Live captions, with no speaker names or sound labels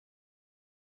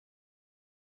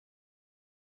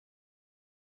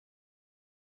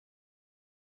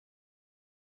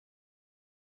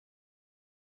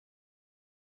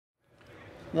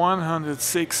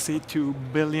162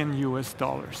 billion US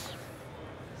dollars.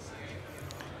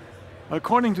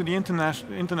 According to the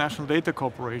International Data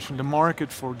Corporation, the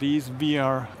market for these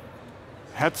VR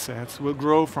headsets will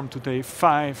grow from today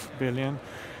 5 billion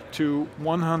to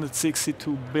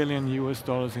 162 billion US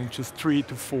dollars in just 3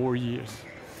 to 4 years.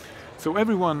 So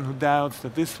everyone who doubts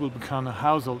that this will become a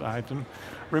household item,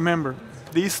 remember,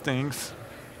 these things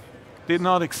did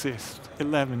not exist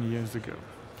 11 years ago.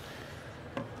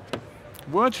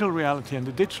 Virtual reality and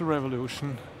the digital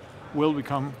revolution will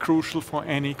become crucial for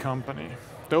any company.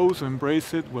 Those who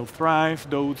embrace it will thrive,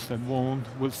 those that won't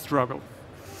will struggle.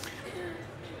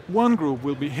 One group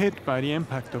will be hit by the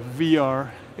impact of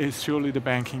VR is surely the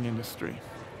banking industry.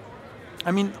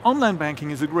 I mean, online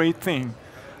banking is a great thing,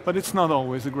 but it's not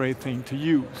always a great thing to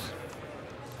use.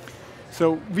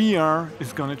 So VR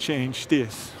is going to change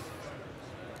this.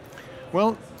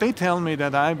 Well, they tell me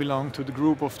that I belong to the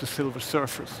group of the Silver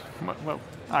Surfers. Well,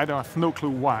 I don't have no clue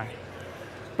why.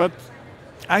 But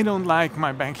I don't like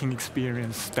my banking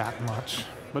experience that much.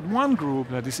 But one group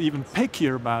that is even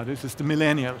pickier about it is the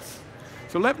millennials.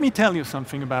 So let me tell you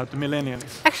something about the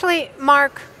millennials. Actually,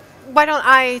 Mark, why don't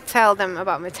I tell them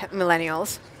about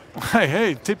millennials?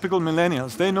 Hey, typical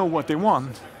millennials, they know what they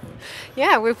want.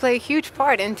 Yeah, we play a huge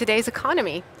part in today's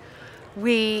economy.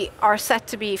 We are set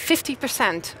to be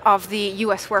 50% of the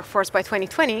US workforce by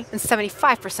 2020 and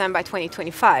 75% by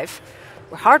 2025.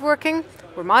 We're hardworking,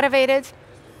 we're motivated,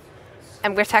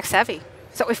 and we're tech savvy.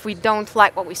 So if we don't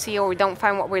like what we see or we don't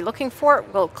find what we're looking for,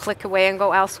 we'll click away and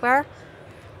go elsewhere.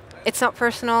 It's not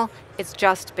personal, it's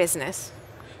just business.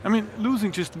 I mean,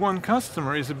 losing just one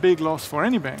customer is a big loss for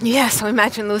any bank. Yeah, so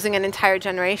imagine losing an entire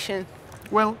generation.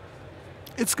 Well,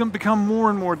 it's going to become more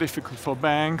and more difficult for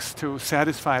banks to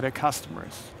satisfy their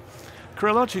customers.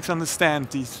 CREALOGIX understands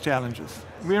these challenges.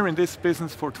 We're in this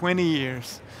business for 20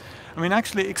 years. I mean,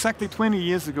 actually, exactly 20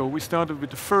 years ago, we started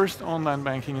with the first online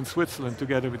banking in Switzerland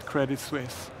together with Credit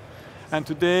Suisse. And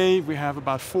today, we have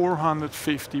about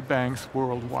 450 banks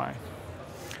worldwide.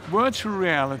 Virtual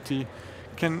reality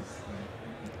can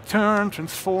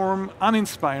transform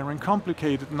uninspiring,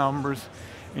 complicated numbers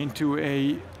into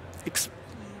a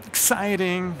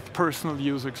exciting personal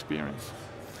user experience.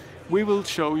 We will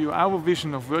show you our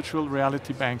vision of virtual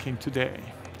reality banking today.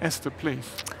 Esther, please.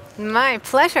 My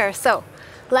pleasure. So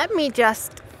let me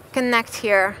just connect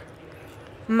here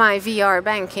my VR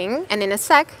banking, and in a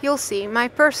sec you'll see my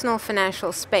personal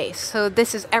financial space. So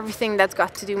this is everything that's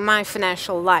got to do my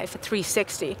financial life at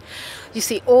 360. You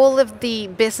see all of the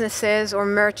businesses or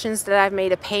merchants that I've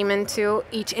made a payment to.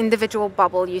 Each individual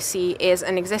bubble you see is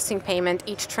an existing payment.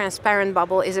 Each transparent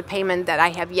bubble is a payment that I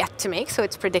have yet to make, so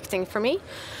it's predicting for me.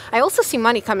 I also see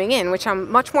money coming in, which I'm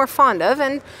much more fond of,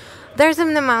 and there's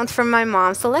an amount from my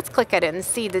mom, so let's click at it and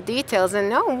see the details.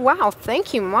 And oh wow,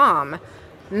 thank you, Mom.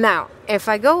 Now, if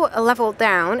I go a level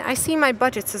down, I see my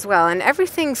budgets as well, and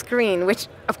everything's green, which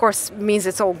of course means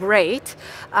it's all great,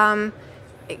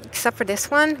 except for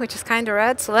this one, which is kind of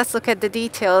red. So let's look at the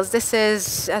details. This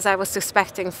is, as I was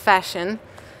suspecting, fashion.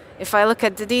 If I look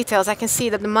at the details, I can see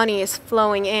that the money is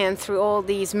flowing in through all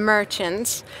these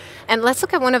merchants. And let's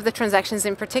look at one of the transactions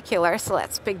in particular. So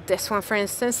let's pick this one, for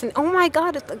instance. And oh my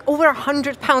God, it's like over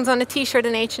 £100 on a t-shirt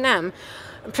in H&M.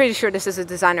 I'm pretty sure this is a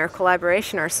designer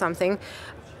collaboration or something.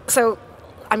 So,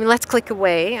 I mean, let's click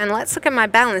away and let's look at my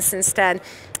balance instead.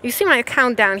 You see my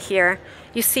account down here.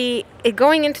 You see it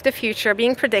going into the future,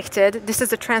 being predicted. This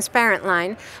is a transparent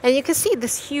line. And you can see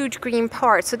this huge green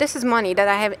part. So this is money that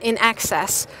I have in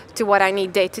access to what I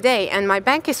need day to day. And my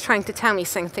bank is trying to tell me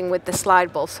something with the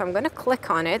slide bulb. So I'm going to click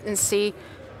on it and see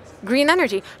green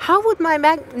energy. How would my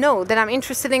bank know that I'm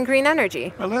interested in green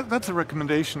energy? Well, that's a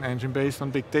recommendation engine based on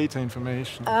big data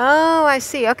information. Oh, I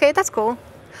see. Okay, that's cool.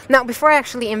 Now, before I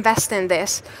actually invest in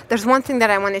this, there's one thing that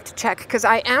I wanted to check, because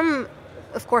I am,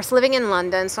 of course, living in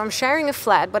London, so I'm sharing a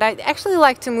flat, but I'd actually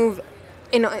like to move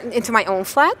into my own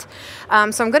flat.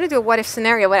 So I'm going to do a what-if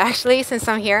scenario, but actually, since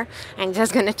I'm here, I'm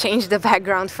just going to change the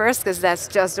background first, because that's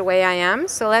just the way I am.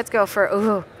 So let's go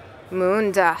for,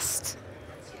 moon dust.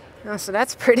 Oh, so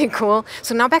that's pretty cool.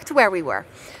 So now back to where we were.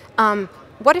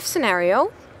 What-if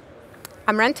scenario.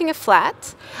 I'm renting a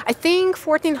flat. I think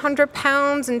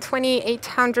 £1,400 and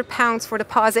 £2,800 for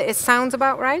deposit. It sounds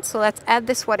about right. So let's add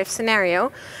this what-if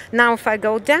scenario. Now, if I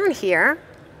go down here,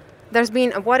 there's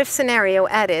been a what-if scenario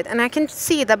added, and I can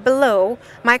see that below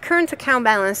my current account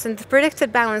balance and the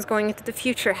predicted balance going into the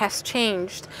future has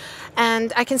changed.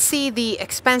 And I can see the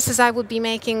expenses I would be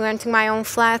making renting my own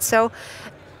flat. So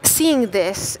seeing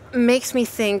this makes me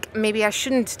think maybe I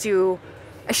shouldn't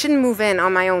move in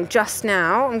on my own just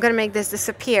now. I'm going to make this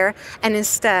disappear and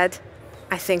instead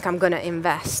I think I'm going to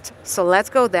invest. So let's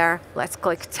go there. Let's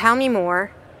click Tell Me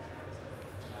More.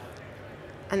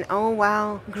 And oh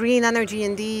wow, green energy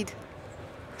indeed.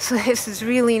 So this is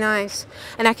really nice.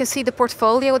 And I can see the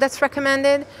portfolio that's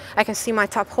recommended. I can see my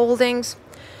top holdings.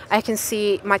 I can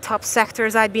see my top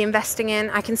sectors I'd be investing in.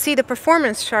 I can see the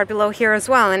performance chart below here as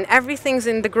well. And everything's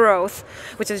in the growth,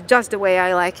 which is just the way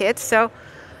I like it. So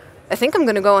I think I'm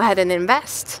going to go ahead and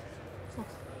invest.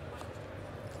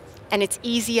 And it's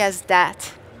easy as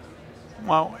that.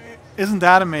 Wow, isn't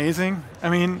that amazing? I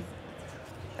mean,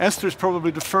 Esther is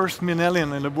probably the first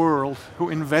millennial in the world who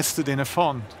invested in a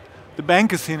fund. The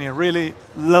bankers in here really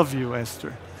love you,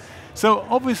 Esther. So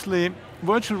obviously,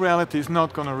 virtual reality is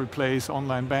not going to replace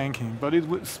online banking, but it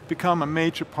will become a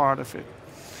major part of it.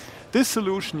 This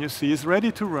solution, you see, is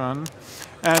ready to run,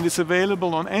 and it's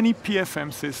available on any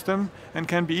PFM system and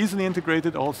can be easily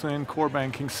integrated also in core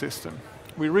banking system.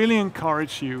 We really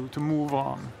encourage you to move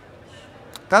on.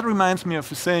 That reminds me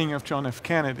of a saying of John F.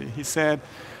 Kennedy. He said,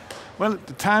 well,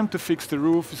 the time to fix the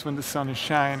roof is when the sun is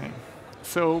shining.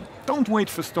 So don't wait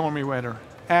for stormy weather.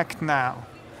 Act now.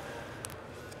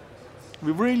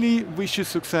 We really wish you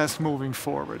success moving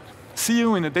forward. See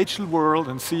you in a digital world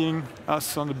and seeing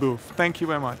us on the booth. Thank you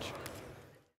very much.